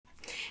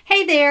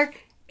Hey there,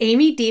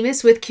 Amy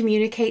Demas with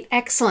Communicate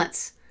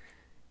Excellence.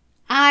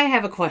 I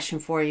have a question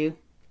for you.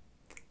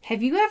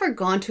 Have you ever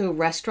gone to a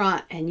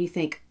restaurant and you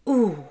think,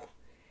 ooh,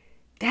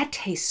 that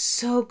tastes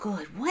so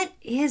good. What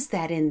is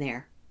that in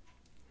there?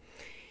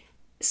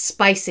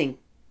 Spicing.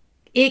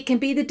 It can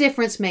be the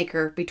difference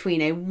maker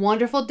between a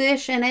wonderful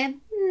dish and an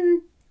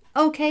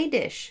okay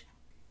dish.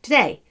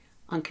 Today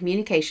on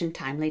Communication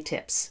Timely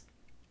Tips.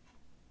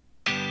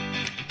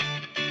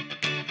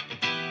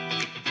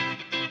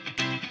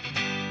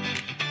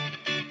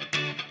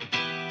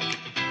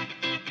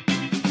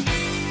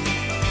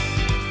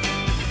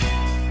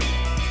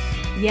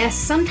 Yes,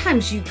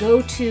 sometimes you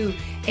go to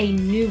a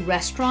new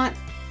restaurant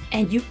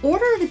and you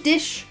order the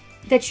dish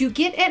that you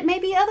get at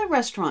maybe other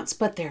restaurants,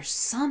 but there's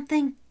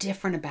something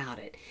different about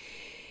it.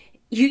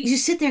 You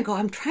sit there and go,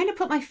 I'm trying to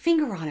put my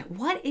finger on it.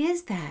 What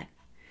is that?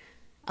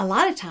 A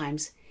lot of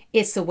times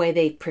it's the way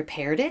they've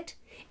prepared it.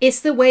 It's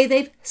the way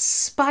they've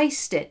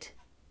spiced it.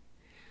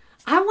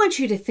 I want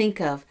you to think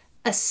of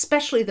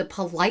especially the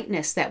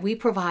politeness that we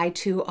provide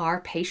to our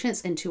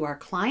patients and to our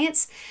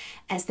clients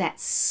as that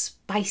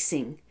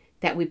spicing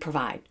that we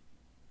provide.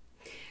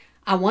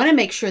 I want to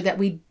make sure that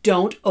we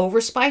don't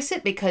overspice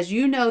it because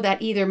you know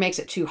that either makes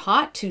it too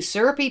hot, too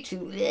syrupy,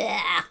 too...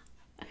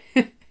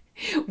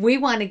 We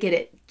want to get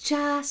it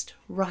just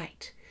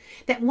right.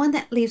 That one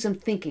that leaves them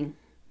thinking,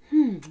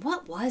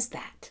 what was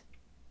that?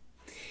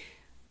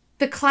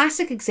 The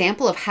classic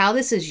example of how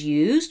this is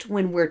used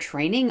when we're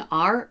training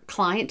our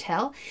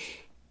clientele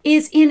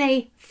is in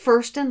a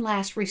first and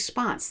last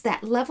response,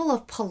 that level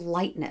of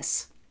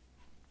politeness.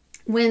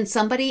 When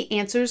somebody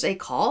answers a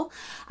call,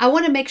 I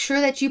want to make sure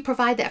that you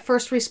provide that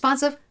first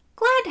response of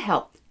glad to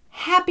help,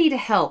 happy to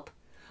help,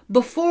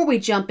 before we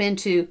jump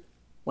into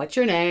what's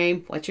your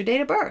name, what's your date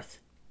of birth.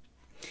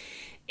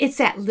 It's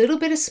that little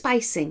bit of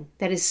spicing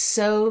that is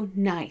so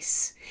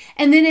nice.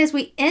 And then as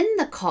we end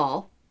the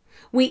call,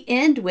 we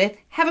end with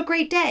have a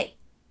great day.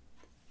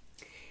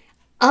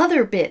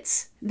 Other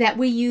bits that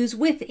we use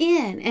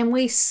within and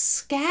we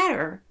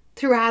scatter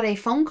throughout a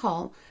phone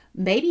call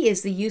maybe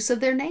is the use of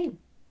their name.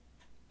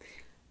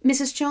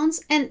 Mrs.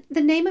 Jones, and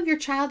the name of your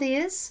child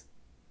is?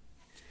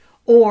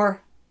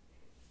 Or,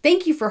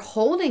 thank you for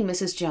holding,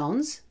 Mrs.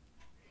 Jones.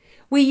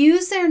 We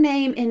use their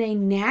name in a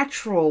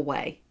natural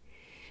way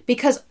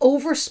because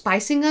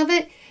overspicing of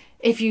it,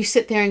 if you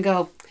sit there and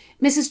go,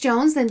 Mrs.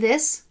 Jones, then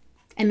this,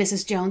 and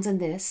Mrs. Jones, and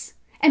this,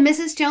 and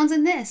Mrs. Jones,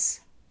 and this,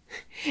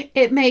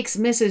 it makes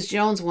Mrs.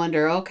 Jones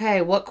wonder,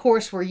 okay, what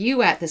course were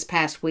you at this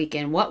past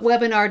weekend? What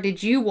webinar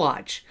did you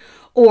watch?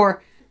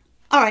 Or,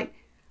 all right,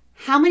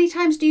 how many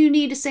times do you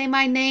need to say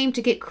my name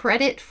to get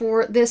credit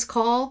for this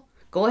call?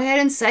 Go ahead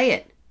and say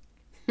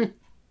it.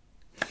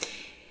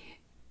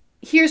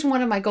 Here's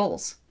one of my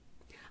goals.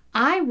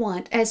 I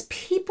want, as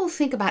people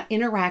think about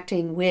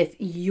interacting with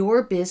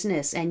your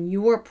business and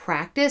your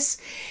practice,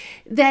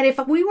 that if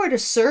we were to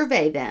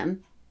survey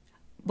them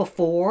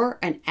before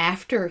and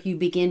after you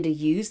begin to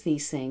use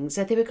these things,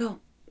 that they would go,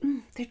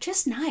 they're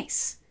just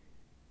nice.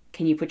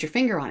 Can you put your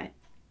finger on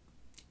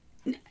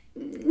it?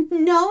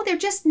 No, they're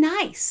just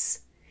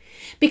nice.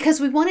 Because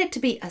we want it to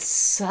be a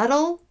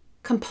subtle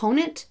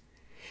component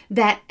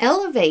that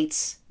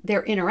elevates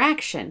their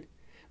interaction,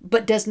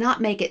 but does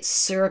not make it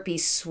syrupy,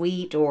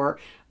 sweet, or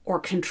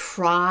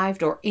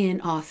contrived or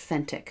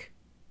inauthentic.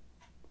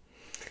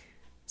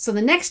 So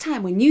the next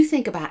time when you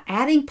think about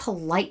adding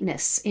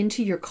politeness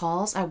into your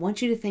calls, I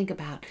want you to think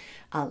about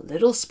a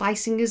little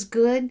spicing is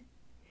good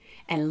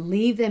and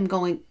leave them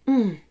going,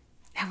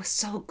 that was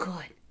so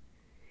good.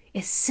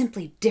 It's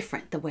simply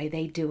different the way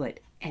they do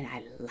it, and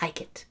I like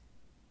it.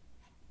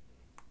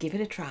 Give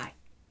it a try.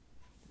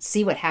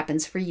 See what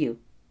happens for you.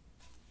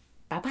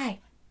 Bye-bye.